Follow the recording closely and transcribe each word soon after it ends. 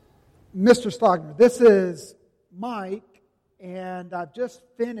Mr. Stogner, this is Mike, and I've just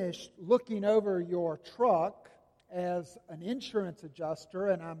finished looking over your truck as an insurance adjuster,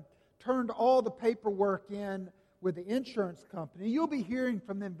 and I've turned all the paperwork in with the insurance company. You'll be hearing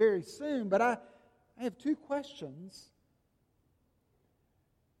from them very soon, but I have two questions.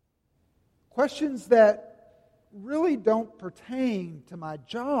 Questions that really don't pertain to my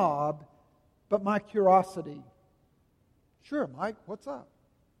job, but my curiosity. Sure, Mike, what's up?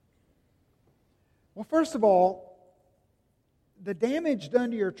 Well, first of all, the damage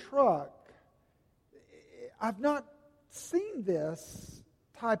done to your truck, I've not seen this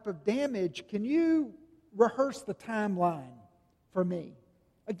type of damage. Can you rehearse the timeline for me?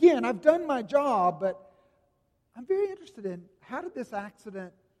 Again, I've done my job, but I'm very interested in how did this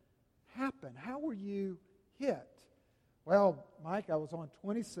accident happen? How were you hit? Well, Mike, I was on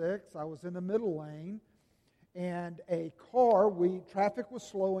 26. I was in the middle lane. And a car, traffic was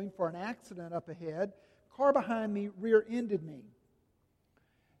slowing for an accident up ahead. Car behind me rear-ended me.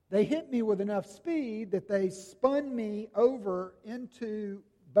 They hit me with enough speed that they spun me over into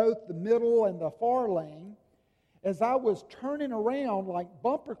both the middle and the far lane. As I was turning around like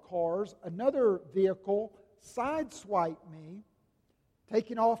bumper cars, another vehicle sideswiped me,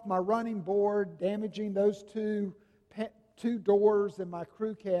 taking off my running board, damaging those two doors in my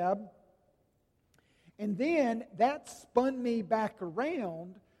crew cab. And then that spun me back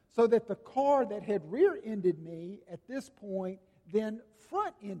around so that the car that had rear-ended me at this point then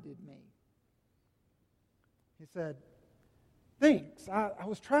front-ended me. He said, thanks. I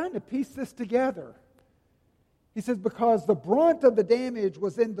was trying to piece this together. He says, because the brunt of the damage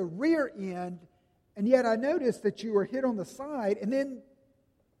was in the rear end, and yet I noticed that you were hit on the side and then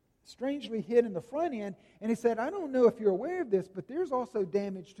strangely hit in the front end. And he said, I don't know if you're aware of this, but there's also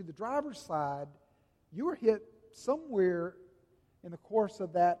damage to the driver's side. You were hit somewhere in the course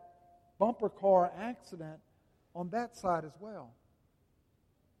of that bumper car accident on that side as well.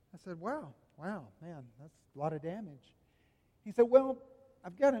 I said, wow, man, that's a lot of damage. He said, well,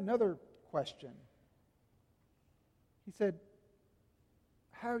 I've got another question. He said,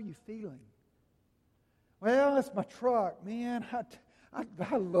 how are you feeling? Well, it's my truck, man.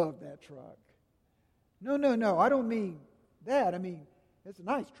 I love that truck. No, I don't mean that. I mean, it's a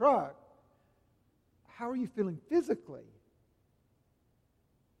nice truck. How are you feeling physically?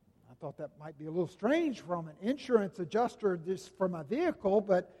 I thought that might be a little strange from an insurance adjuster just for my vehicle,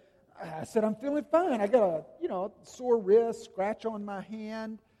 but I said, I'm feeling fine. I got a sore wrist, scratch on my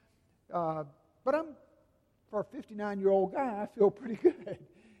hand, but for a 59-year-old guy, I feel pretty good.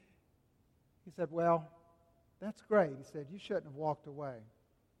 He said, well, that's great. He said, you shouldn't have walked away.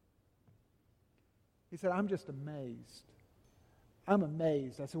 He said, I'm just amazed. I'm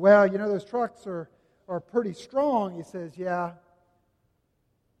amazed. I said, well, those trucks are pretty strong. He says, yeah.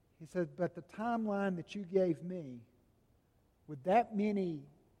 He said, but the timeline that you gave me with that many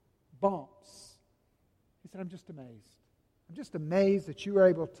bumps, he said, I'm just amazed. I'm just amazed that you were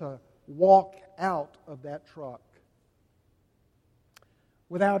able to walk out of that truck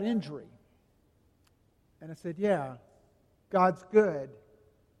without injury. And I said, yeah, God's good.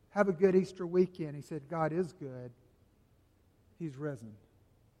 Have a good Easter weekend. He said, God is good. He's risen.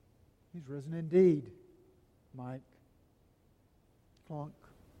 He's risen indeed, Mike. Clunk.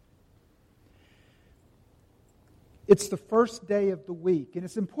 It's the first day of the week, and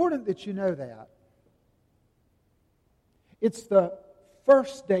it's important that you know that. It's the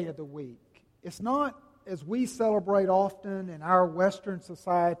first day of the week. It's not, as we celebrate often in our Western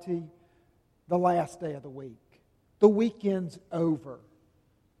society, the last day of the week. The weekend's over.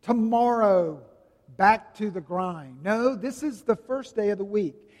 Tomorrow, back to the grind. No, this is the first day of the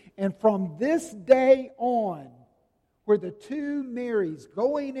week. And from this day on, where the two Marys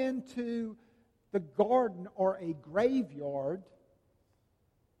going into the garden or a graveyard,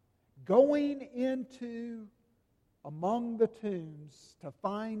 going into among the tombs to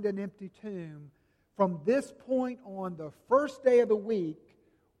find an empty tomb, from this point on, the first day of the week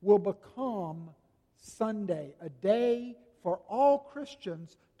will become Sunday, a day for all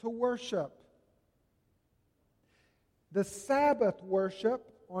Christians to worship. The Sabbath worship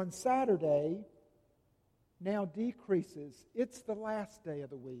on Saturday now decreases. It's the last day of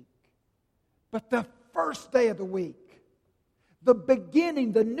the week. But the first day of the week, the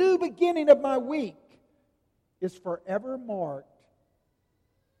beginning, the new beginning of my week, is forever marked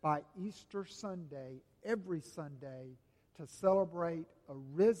by Easter Sunday, every Sunday, to celebrate a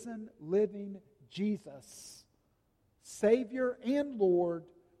risen, living Jesus, Savior and Lord,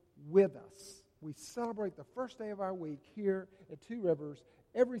 with us. We celebrate the first day of our week here at Two Rivers.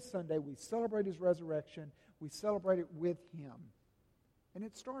 Every Sunday we celebrate His resurrection. We celebrate it with Him. and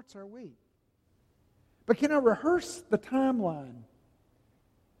it starts our week. But can I rehearse the timeline?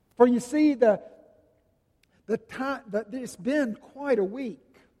 For you see, it's been quite a week.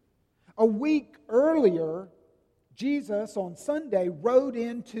 A week earlier, Jesus on Sunday rode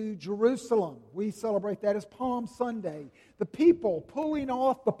into Jerusalem. We celebrate that as Palm Sunday. The people pulling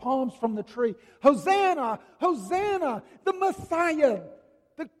off the palms from the tree. Hosanna! Hosanna! The Messiah!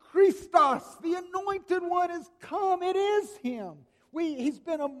 The Christos! The Anointed One has come. It is Him. He's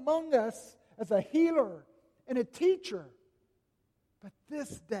been among us as a healer and a teacher. But this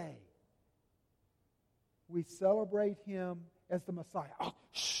day, we celebrate Him as the Messiah. Oh,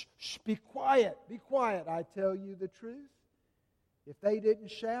 shh, be quiet, be quiet. I tell you the truth. If they didn't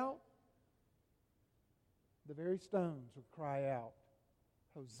shout, the very stones would cry out,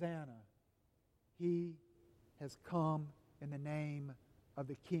 Hosanna. He has come in the name of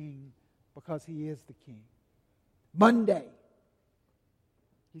the King because He is the King. Monday,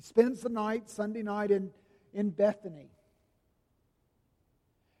 He spends the night, Sunday night, in Bethany.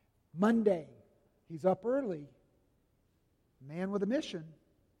 Monday, He's up early. Man with a mission.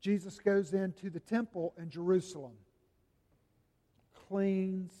 Jesus goes into the temple in Jerusalem.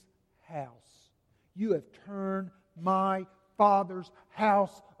 Cleans house. You have turned my Father's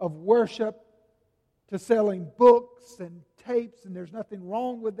house of worship to selling books and tapes, and there's nothing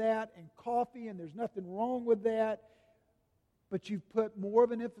wrong with that, and coffee, and there's nothing wrong with that. But you've put more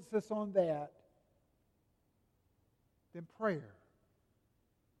of an emphasis on that than prayer.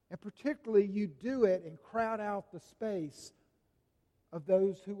 And particularly, you do it and crowd out the space of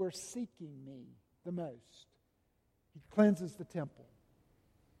those who are seeking me the most. He cleanses the temple.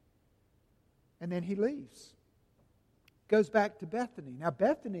 And then He leaves. Goes back to Bethany. Now,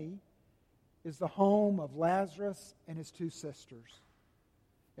 Bethany is the home of Lazarus and his two sisters.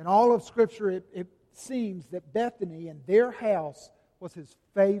 In all of Scripture, it seems that Bethany and their house was His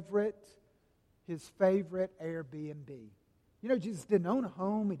favorite Airbnb. You know, Jesus didn't own a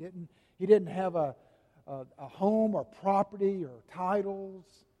home. He didn't have a home or property or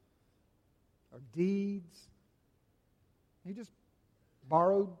titles or deeds. He just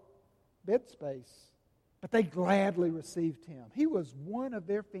borrowed bed space. But they gladly received Him. He was one of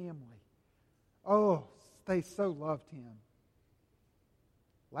their family. Oh, they so loved Him.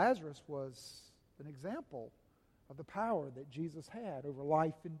 Lazarus was an example of the power that Jesus had over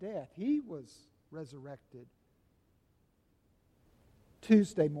life and death. He was resurrected.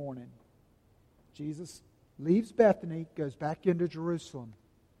 Tuesday morning, Jesus leaves Bethany, goes back into Jerusalem.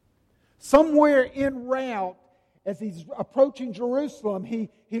 Somewhere en route, as He's approaching Jerusalem,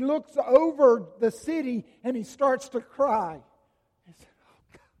 he looks over the city and he starts to cry. He said, oh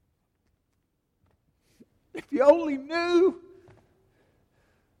God, if you only knew.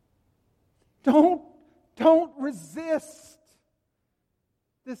 Don't resist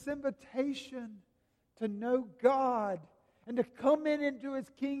this invitation to know God and to come into His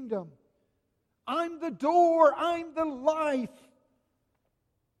kingdom. I'm the door. I'm the life.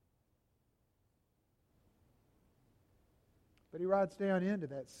 But He rides down into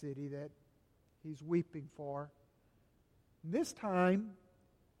that city that He's weeping for. And this time,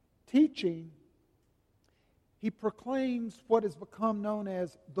 teaching, He proclaims what has become known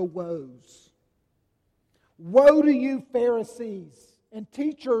as the woes. Woe to you, Pharisees and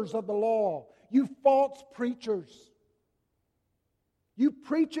teachers of the law, you false preachers. You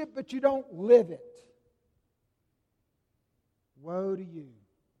preach it, but you don't live it. Woe to you,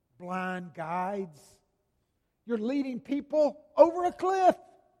 blind guides. You're leading people over a cliff.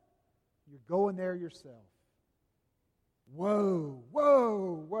 You're going there yourself. Woe,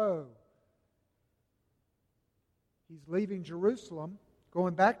 woe, woe. He's leaving Jerusalem,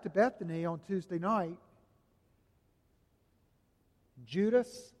 going back to Bethany on Tuesday night.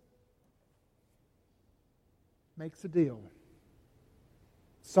 Judas makes a deal.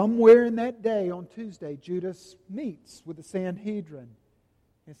 Somewhere in that day on Tuesday, Judas meets with the Sanhedrin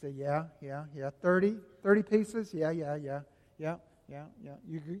and say, yeah, 30 pieces? Yeah. You're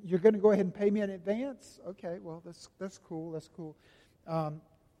going to go ahead and pay me in advance? Okay, well, that's cool.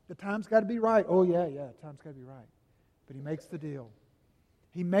 The time's got to be right. Oh, yeah, time's got to be right. But he makes the deal.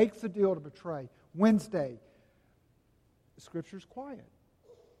 He makes the deal to betray. Wednesday, the Scripture's quiet.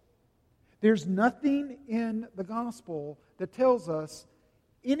 There's nothing in the gospel that tells us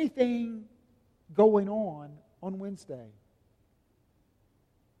anything going on Wednesday.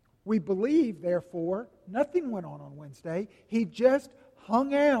 We believe, therefore, nothing went on Wednesday. He just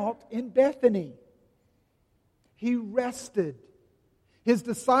hung out in Bethany. He rested. His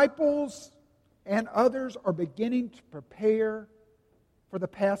disciples and others are beginning to prepare for the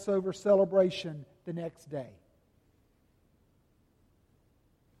Passover celebration the next day.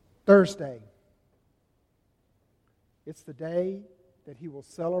 Thursday. It's the day that he will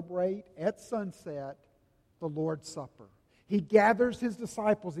celebrate at sunset the Lord's Supper. He gathers his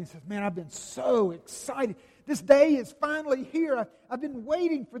disciples and he says, man, I've been so excited. This day is finally here. I've been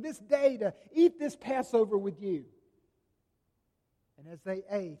waiting for this day to eat this Passover with you. And as they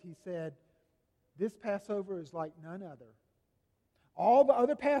ate, he said, this Passover is like none other. All the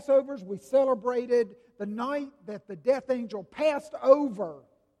other Passovers we celebrated the night that the death angel passed over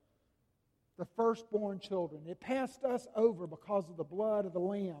the firstborn children. It passed us over because of the blood of the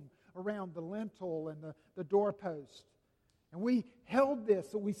Lamb around the lintel and the doorpost. And we held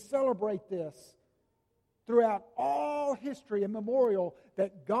this, so we celebrate this throughout all history and memorial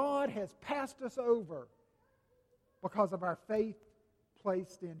that God has passed us over because of our faith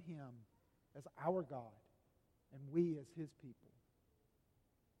placed in Him as our God and we as His people.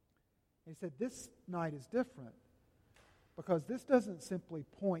 He said this night is different because this doesn't simply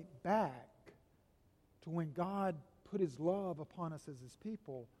point back to when God put His love upon us as His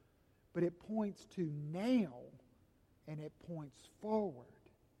people, but it points to now and it points forward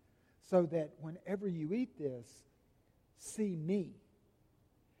so that whenever you eat this, see me.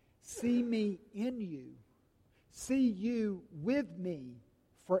 See me in you. See you with me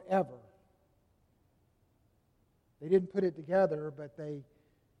forever. They didn't put it together, but they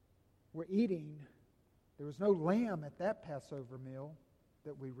were eating. There was no lamb at that Passover meal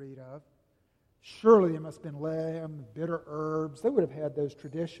that we read of. Surely there must have been lamb, bitter herbs. They would have had those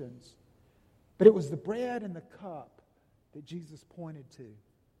traditions. But it was the bread and the cup that Jesus pointed to.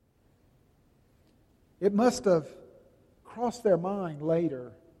 It must have crossed their mind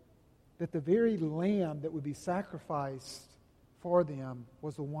later that the very lamb that would be sacrificed for them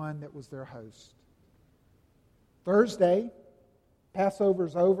was the one that was their host. Thursday,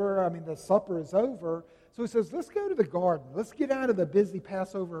 Passover's over. The supper is over. So he says, let's go to the garden. Let's get out of the busy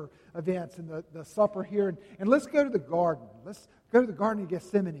Passover events and the supper here, and let's go to the garden. Let's go to the Garden of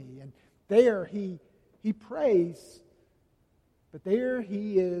Gethsemane. And there he prays, but there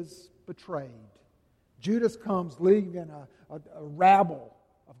he is betrayed. Judas comes leading a rabble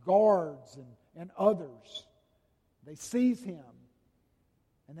of guards and others. They seize him.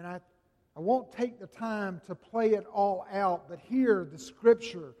 And then I won't take the time to play it all out, but here the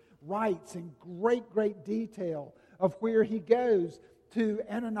Scripture writes in great, great detail of where he goes to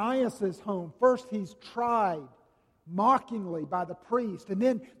Ananias' home. First he's tried mockingly by the priest, and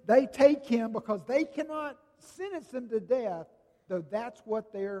then they take him because they cannot sentence him to death, though that's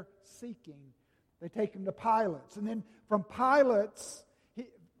what they're seeking. They take him to Pilate's, and then from Pilate's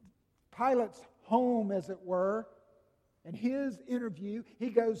home, as it were, and his interview, he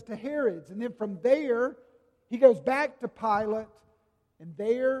goes to Herod's. And then from there, he goes back to Pilate. And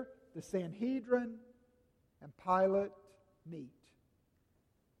there, the Sanhedrin and Pilate meet.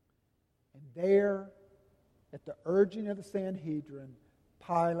 And there, at the urging of the Sanhedrin,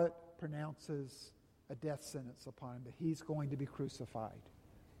 Pilate pronounces a death sentence upon him, that he's going to be crucified.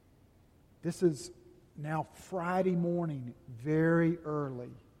 This is now Friday morning, very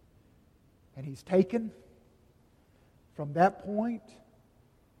early. And he's taken. From that point,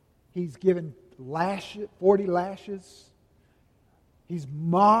 he's given 40 lashes. He's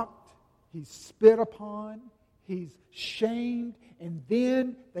mocked. He's spit upon. He's shamed. And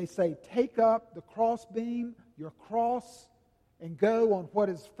then they say, take up the crossbeam, your cross, and go on what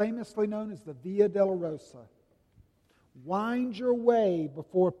is famously known as the Via Dolorosa. Wind your way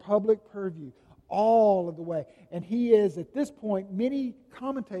before public purview all of the way. And he is, at this point, many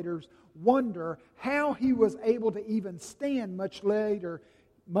commentators wonder how he was able to even stand, much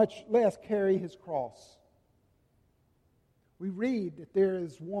less carry his cross. We read that there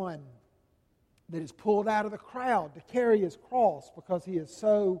is one that is pulled out of the crowd to carry his cross because he is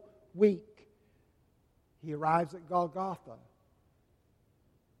so weak. He arrives at Golgotha.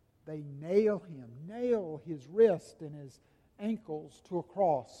 They nail his wrist and his ankles to a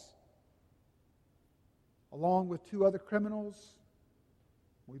cross. Along with two other criminals,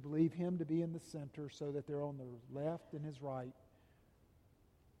 we believe him to be in the center so that they're on the left and his right.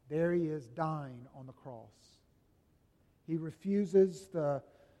 There he is dying on the cross. He refuses the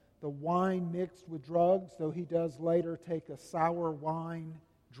wine mixed with drugs, though he does later take a sour wine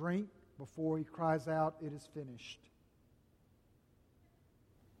drink before he cries out, "It is finished."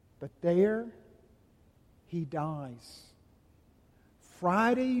 But there he dies.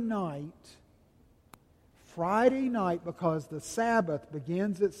 Friday night, because the Sabbath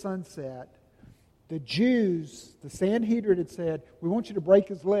begins at sunset, the Jews, the Sanhedrin had said, we want you to break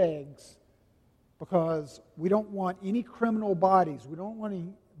his legs because we don't want any criminal bodies. We don't want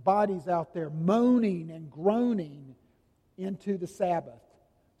any bodies out there moaning and groaning into the Sabbath.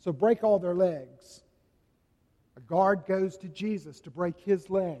 so break all their legs. A guard goes to Jesus to break his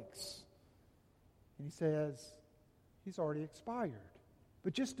legs. And he says, he's already expired.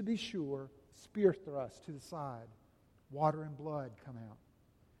 But just to be sure, spear thrust to the side. Water and blood come out.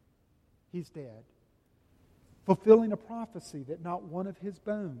 He's dead. Fulfilling a prophecy that not one of his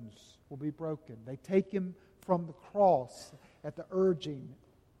bones will be broken. They take him from the cross at the urging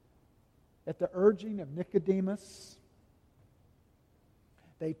of Nicodemus.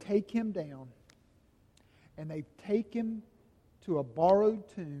 They take him down and they take him to a borrowed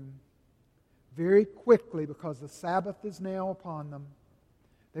tomb very quickly because the Sabbath is now upon them.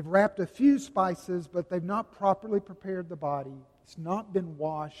 They've wrapped a few spices, but they've not properly prepared the body. It's not been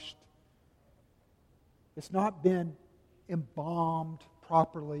washed. It's not been embalmed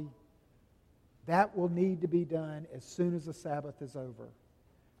properly. That will need to be done as soon as the Sabbath is over.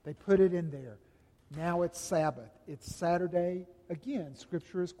 They put it in there. Now it's Sabbath. It's Saturday. Again,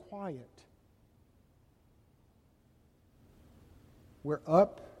 Scripture is quiet. We're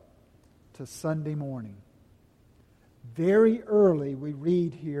up to Sunday morning. Very early we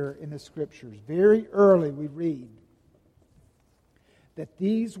read here in the Scriptures, very early we read that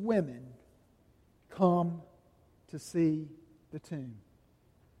these women come to see the tomb.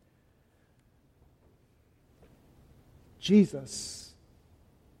 Jesus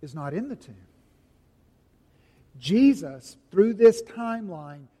is not in the tomb. Jesus, through this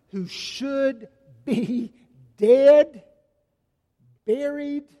timeline, who should be dead,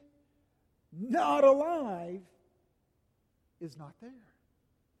 buried, not alive, is not there.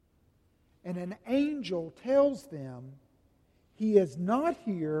 And an angel tells them, he is not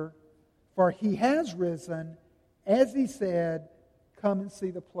here, for he has risen, as he said, come and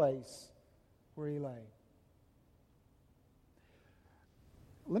see the place where he lay.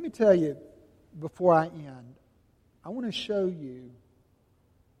 Let me tell you, before I end, I want to show you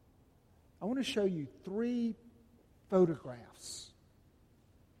three photographs.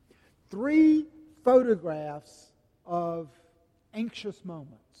 Three photographs of anxious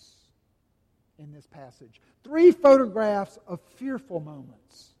moments in this passage. Three photographs of fearful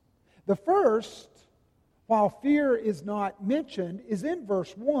moments. The first, while fear is not mentioned, is in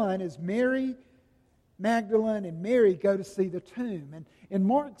verse 1 as Mary Magdalene and Mary go to see the tomb. And in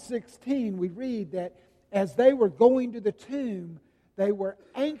Mark 16 we read that as they were going to the tomb, they were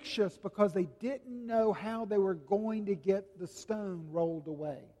anxious because they didn't know how they were going to get the stone rolled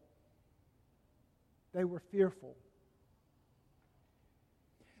away. They were fearful.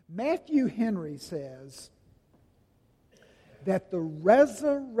 Matthew Henry says that the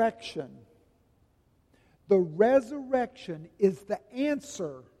resurrection is the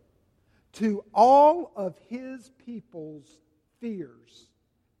answer to all of his people's fears,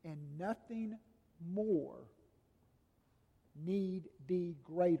 and nothing more need be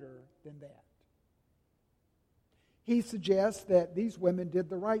greater than that. He suggests that these women did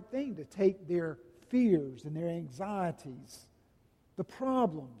the right thing to take their fears and their anxieties, the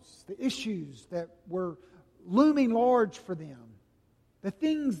problems, the issues that were looming large for them, the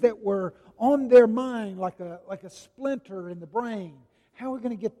things that were on their mind like a splinter in the brain. How are we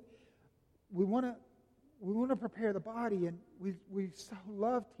going to get... We want to prepare the body, and we so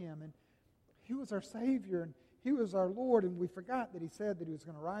loved him, and he was our Savior, and he was our Lord, and we forgot that he said that he was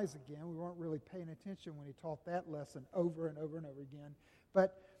going to rise again. We weren't really paying attention when he taught that lesson over and over and over again.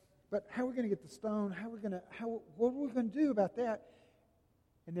 But how are we going to get the stone? What are we going to do about that?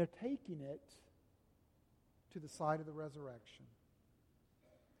 And they're taking it to the site of the resurrection.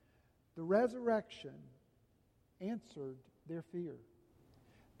 The resurrection answered their fear.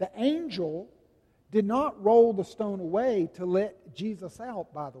 The angel did not roll the stone away to let Jesus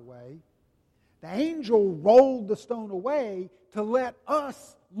out, by the way. The angel rolled the stone away to let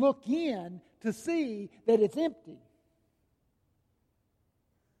us look in to see that it's empty.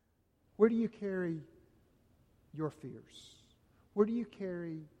 Where do you carry your fears? Where do you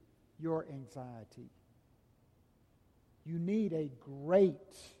carry your anxiety? You need a great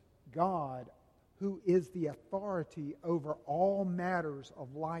God who is the authority over all matters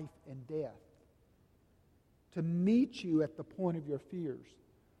of life and death to meet you at the point of your fears.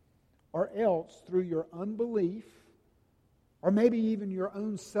 Or else, through your unbelief, or maybe even your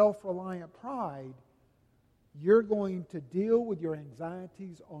own self-reliant pride, you're going to deal with your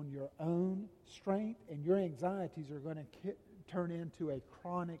anxieties on your own strength, and your anxieties are going to turn into a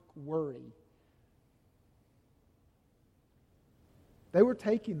chronic worry. They were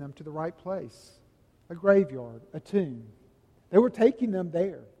taking them to the right place, a graveyard, a tomb. They were taking them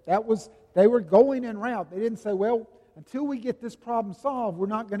there. They were going en route. They didn't say, well, until we get this problem solved, we're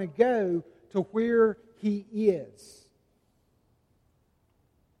not going to go to where he is.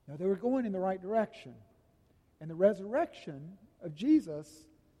 No, they were going in the right direction. And the resurrection of Jesus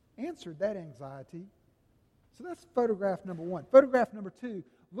answered that anxiety. So that's photograph number one. Photograph number two,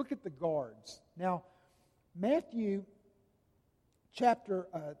 look at the guards. Now, Matthew chapter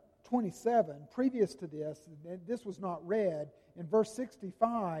 27, previous to this was not read. In verse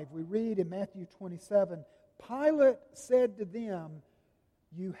 65, we read in Matthew 27, Pilate said to them,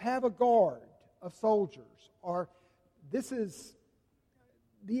 you have a guard of soldiers. Or this is,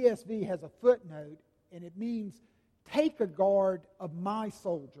 the ESV has a footnote, and it means take a guard of my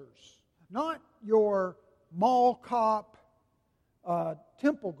soldiers. Not your mall cop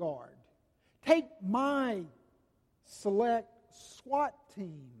temple guard. Take my select SWAT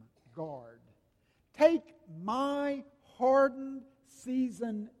team guard. Take my hardened,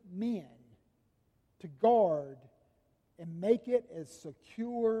 seasoned men to guard and make it as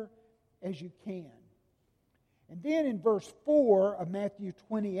secure as you can. And then in verse 4 of Matthew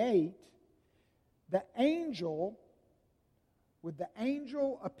 28, with the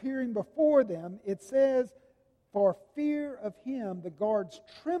angel appearing before them, it says, for fear of him, the guards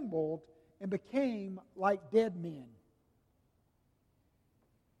trembled and became like dead men.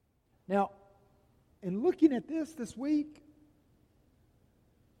 Now, in looking at this week,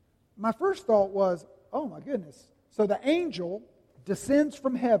 my first thought was, oh my goodness. So the angel descends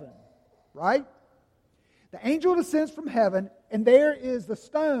from heaven, right? The angel descends from heaven, and there is the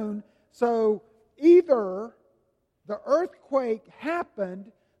stone. So either the earthquake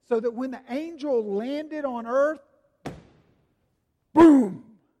happened so that when the angel landed on earth, boom!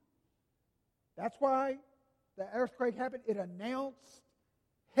 That's why the earthquake happened. It announced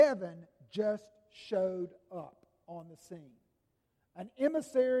heaven just showed up on the scene. An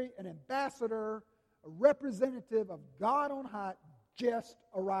emissary, an ambassador, a representative of God on high just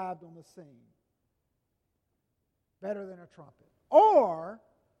arrived on the scene. Better than a trumpet. Or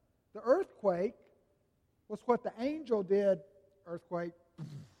the earthquake was what the angel did, earthquake,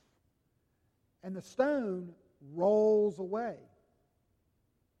 and the stone rolls away,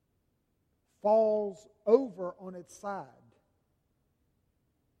 falls over on its side.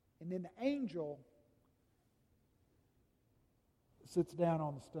 And then the angel sits down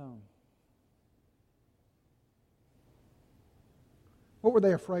on the stone. What were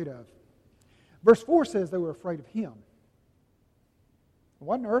they afraid of? Verse 4 says they were afraid of him. It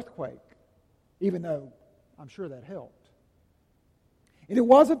wasn't an earthquake, even though I'm sure that helped. And it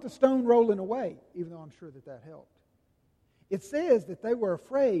wasn't the stone rolling away, even though I'm sure that helped. It says that they were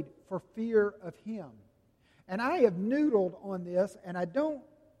afraid for fear of him. And I have noodled on this, and I don't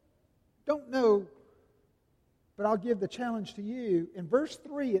know, but I'll give the challenge to you. In verse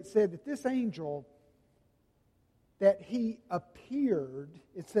 3, it said that this angel, that he appeared,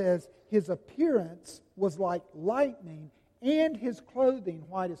 it says, his appearance was like lightning and his clothing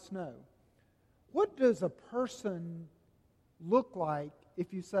white as snow. What does a person look like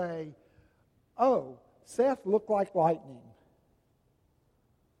if you say, oh, Seth looked like lightning?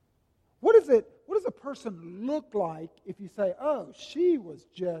 What does a person look like if you say, oh, she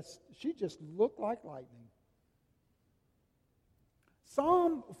just looked like lightning?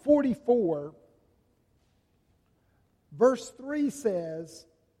 Psalm 44, verse 3 says,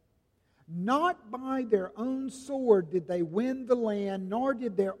 not by their own sword did they win the land, nor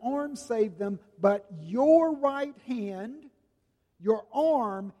did their arm save them, but your right hand, your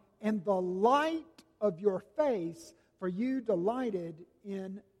arm, and the light of your face, for you delighted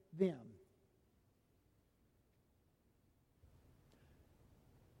in them.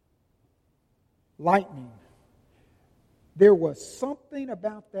 Lightning. There was something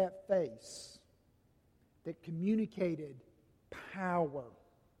about that face that communicated power,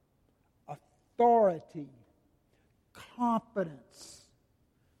 authority, confidence,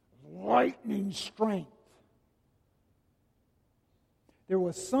 lightning strength. There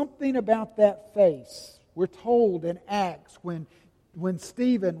was something about that face. We're told in Acts when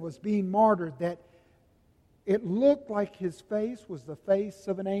Stephen was being martyred that it looked like his face was the face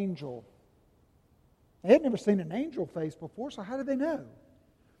of an angel. They had never seen an angel face before, so how did they know?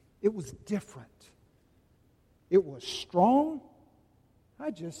 It was different. It was strong.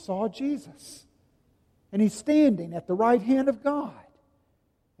 I just saw Jesus. And he's standing at the right hand of God.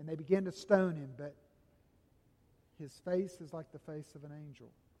 And they began to stone him, but his face is like the face of an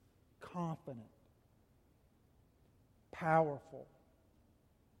angel. Confident. Powerful.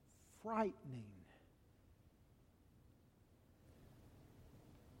 Frightening.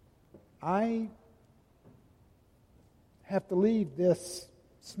 I have to leave this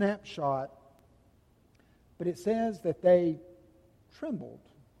snapshot, but it says that they trembled.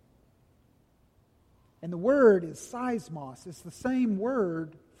 And the word is seismos. It's the same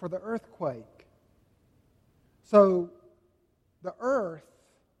word for the earthquake. So the earth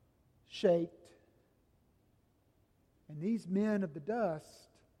shaked, and these men of the dust,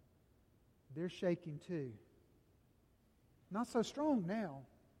 they're shaking too. Not so strong now.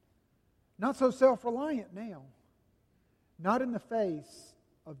 Not so self-reliant now. Not in the face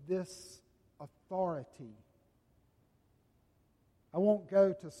of this authority. I won't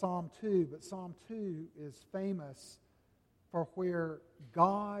go to Psalm 2, but Psalm 2 is famous for where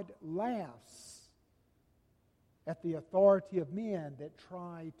God laughs at the authority of men that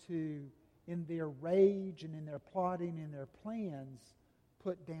try to, in their rage and in their plotting and their plans,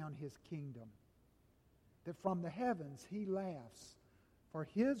 put down His kingdom. That from the heavens He laughs, for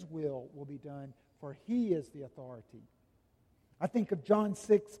His will be done, for He is the authority. I think of John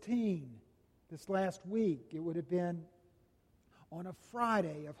 16 this last week. It would have been on a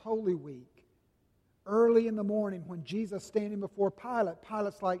Friday of Holy Week, early in the morning when Jesus standing before Pilate.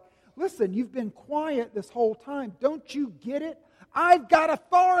 Pilate's like, listen, you've been quiet this whole time. Don't you get it? I've got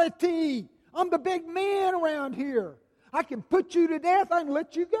authority. I'm the big man around here. I can put you to death. I can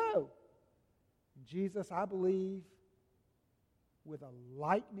let you go. And Jesus, I believe, with a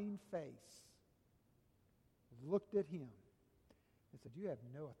lightning face, looked at him and said, you have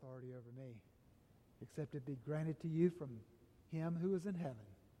no authority over me, except it be granted to you from Him who is in heaven.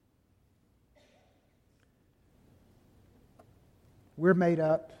 We're made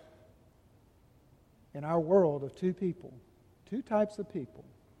up in our world of two people, two types of people.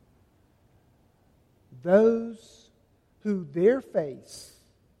 Those who their face,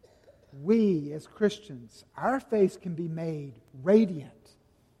 we as Christians, our face can be made radiant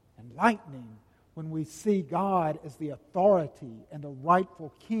and lightning when we see God as the authority and the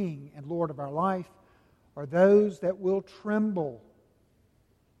rightful King and Lord of our life, are those that will tremble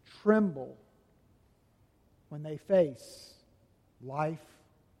when they face life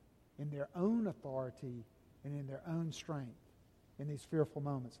in their own authority and in their own strength in these fearful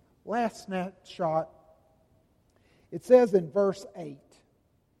moments. Last snapshot, it says in verse 8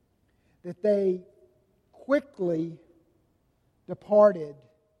 that they quickly departed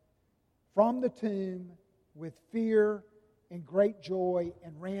from the tomb with fear and great joy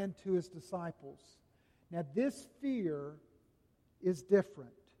and ran to His disciples. Now, this fear is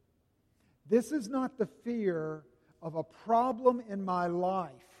different. This is not the fear of a problem in my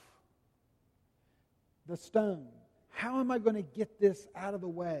life. The stone. How am I going to get this out of the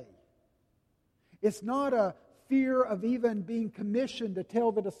way? It's not a fear of even being commissioned to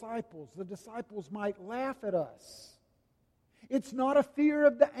tell the disciples. The disciples might laugh at us. It's not a fear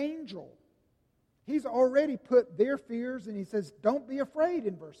of the angel. He's already put their fears, and He says, don't be afraid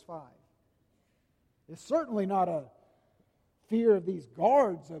in verse 5. It's certainly not a fear of these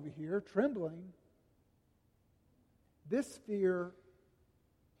guards over here trembling. This fear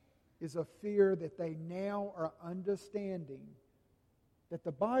is a fear that they now are understanding that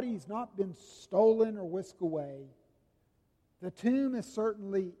the body's not been stolen or whisked away. The tomb is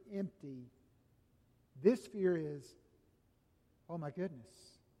certainly empty. This fear is, oh my goodness,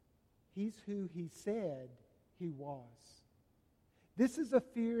 He's who He said He was. This is a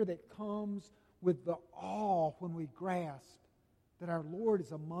fear that comes with the awe when we grasp that our Lord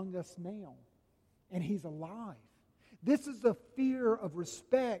is among us now and He's alive. This is a fear of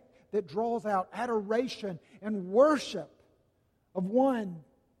respect that draws out adoration and worship of one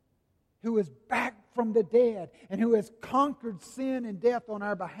who is back from the dead and who has conquered sin and death on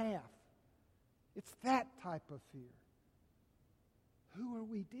our behalf. It's that type of fear. Who are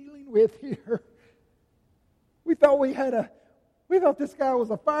we dealing with here? We thought this guy was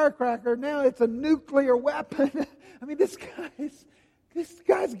a firecracker. Now it's a nuclear weapon. I mean, this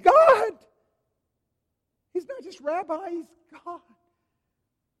guy's God. He's not just rabbi, He's God.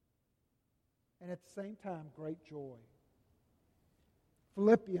 And at the same time, great joy.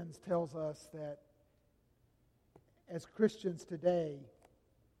 Philippians tells us that as Christians today,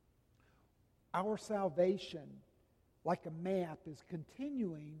 our salvation, like a map, is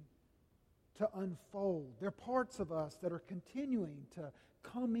continuing to unfold. There are parts of us that are continuing to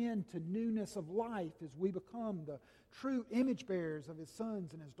come into newness of life as we become the true image bearers of His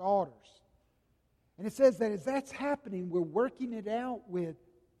sons and His daughters. And it says that as that's happening, we're working it out with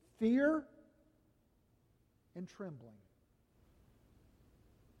fear and trembling.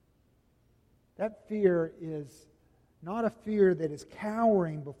 That fear is not a fear that is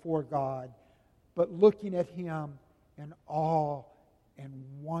cowering before God, but looking at Him in awe and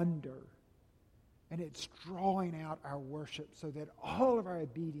wonder. And it's drawing out our worship so that all of our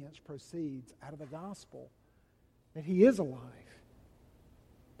obedience proceeds out of the gospel. That He is alive.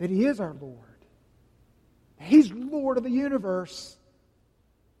 That He is our Lord. He's Lord of the universe.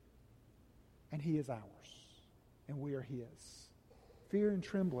 and He is ours, and we are His. Fear and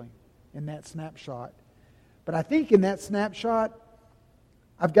trembling in that snapshot. But I think in that snapshot,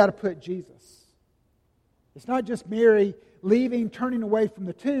 I've got to put Jesus. It's not just Mary leaving, turning away from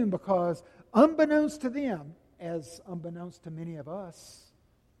the tomb, because unbeknownst to them, as unbeknownst to many of us,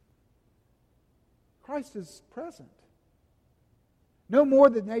 Christ is present. No more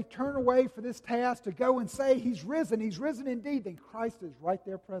than they turn away for this task to go and say, He's risen indeed, then Christ is right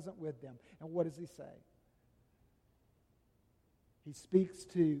there present with them. And what does He say? He speaks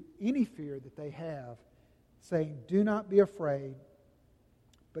to any fear that they have, saying, do not be afraid,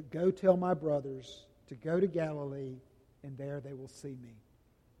 but go tell my brothers to go to Galilee, and there they will see me.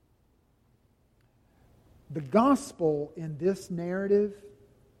 The gospel in this narrative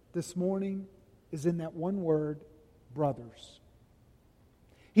this morning is in that one word, brothers.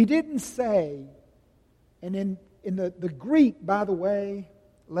 He didn't say, and in the Greek, by the way,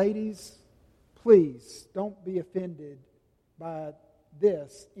 ladies, please don't be offended by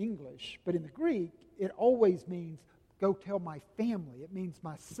this English, but in the Greek, it always means go tell my family. It means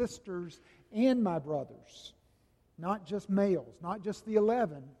my sisters and my brothers, not just males, not just the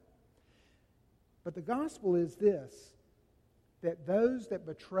 11. But the gospel is this, that those that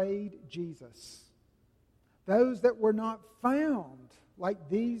betrayed Jesus, those that were not found like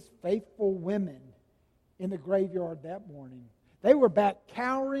these faithful women in the graveyard that morning, they were back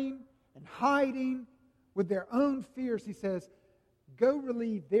cowering and hiding with their own fears. He says, go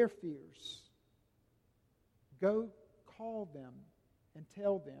relieve their fears. Go call them and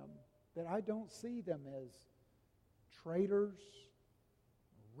tell them that I don't see them as traitors,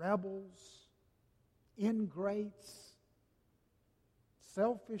 rebels, ingrates,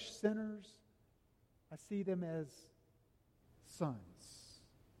 selfish sinners. I see them as sons,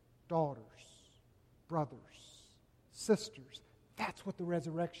 daughters, brothers, sisters. That's what the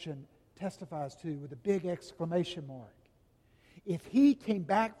resurrection testifies to with a big exclamation mark. If He came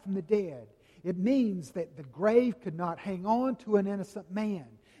back from the dead, it means that the grave could not hang on to an innocent man,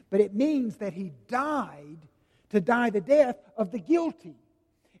 but it means that He died to die the death of the guilty.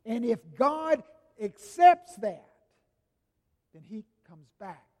 And if God accepts that, then He comes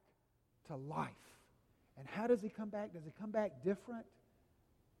back to life. And how does He come back? Does He come back different?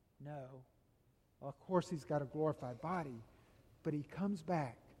 No. Well, of course, He's got a glorified body, but He comes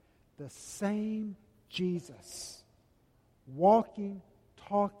back the same Jesus, walking,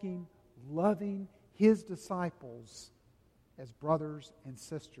 talking, loving His disciples as brothers and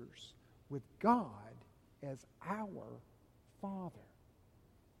sisters, with God as our Father.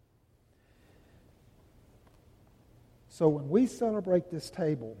 So when we celebrate this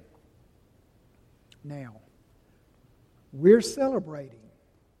table now, we're celebrating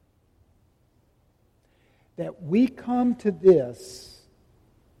that we come to this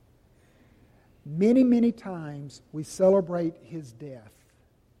many, many times. We celebrate His death.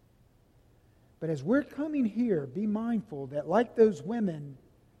 But as we're coming here, be mindful that like those women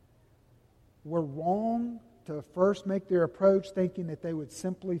were wrong to first make their approach thinking that they would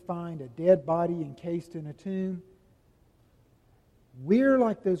simply find a dead body encased in a tomb, we're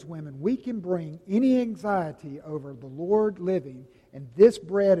like those women. We can bring any anxiety over the Lord living, and this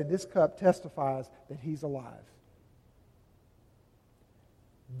bread and this cup testifies that He's alive.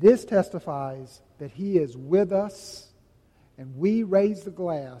 This testifies that He is with us, and we raise the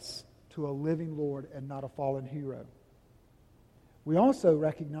glass to a living Lord and not a fallen hero. We also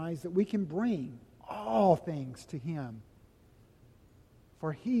recognize that we can bring all things to Him,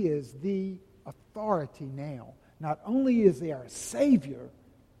 for He is the authority now. Not only is He our Savior,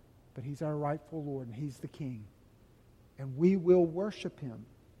 but He's our rightful Lord, and He's the King. And we will worship Him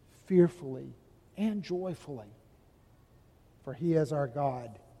fearfully and joyfully, for He is our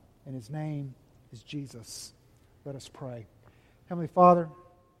God, and His name is Jesus. Let us pray. Heavenly Father,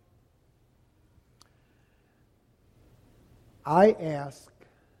 I ask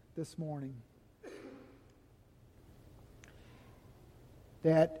this morning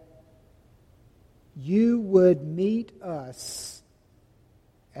that You would meet us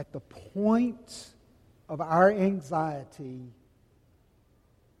at the point of our anxiety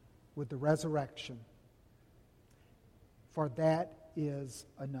with the resurrection, for that is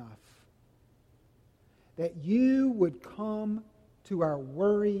enough. That You would come to our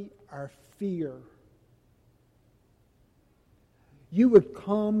worry, our fear. You would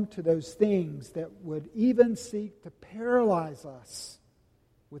come to those things that would even seek to paralyze us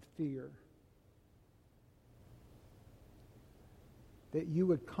with fear. That You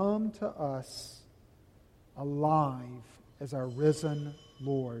would come to us alive as our risen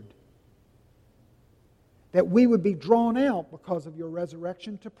Lord. that we would be drawn out because of your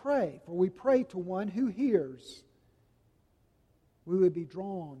resurrection to pray. For we pray to one who hears. We would be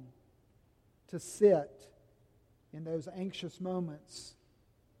drawn to sit in those anxious moments,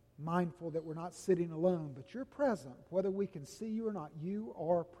 mindful that we're not sitting alone, but you're present. Whether we can see you or not, you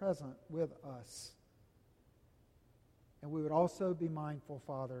are present with us. And we would also be mindful,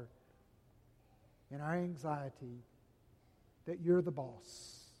 Father, in our anxiety, that you're the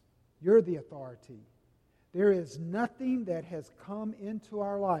boss. You're the authority. There is nothing that has come into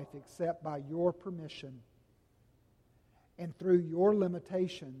our life except by your permission and through your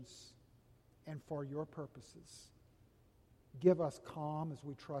limitations and for your purposes. Give us calm as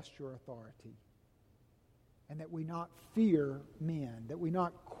we trust your authority, and that we not fear men, that we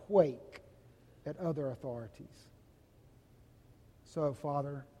not quake at other authorities. So,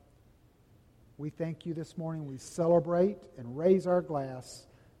 Father, we thank you this morning. We celebrate and raise our glass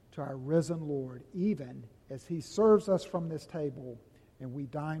to our risen Lord, even as he serves us from this table and we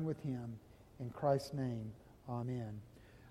dine with him. In Christ's name, amen.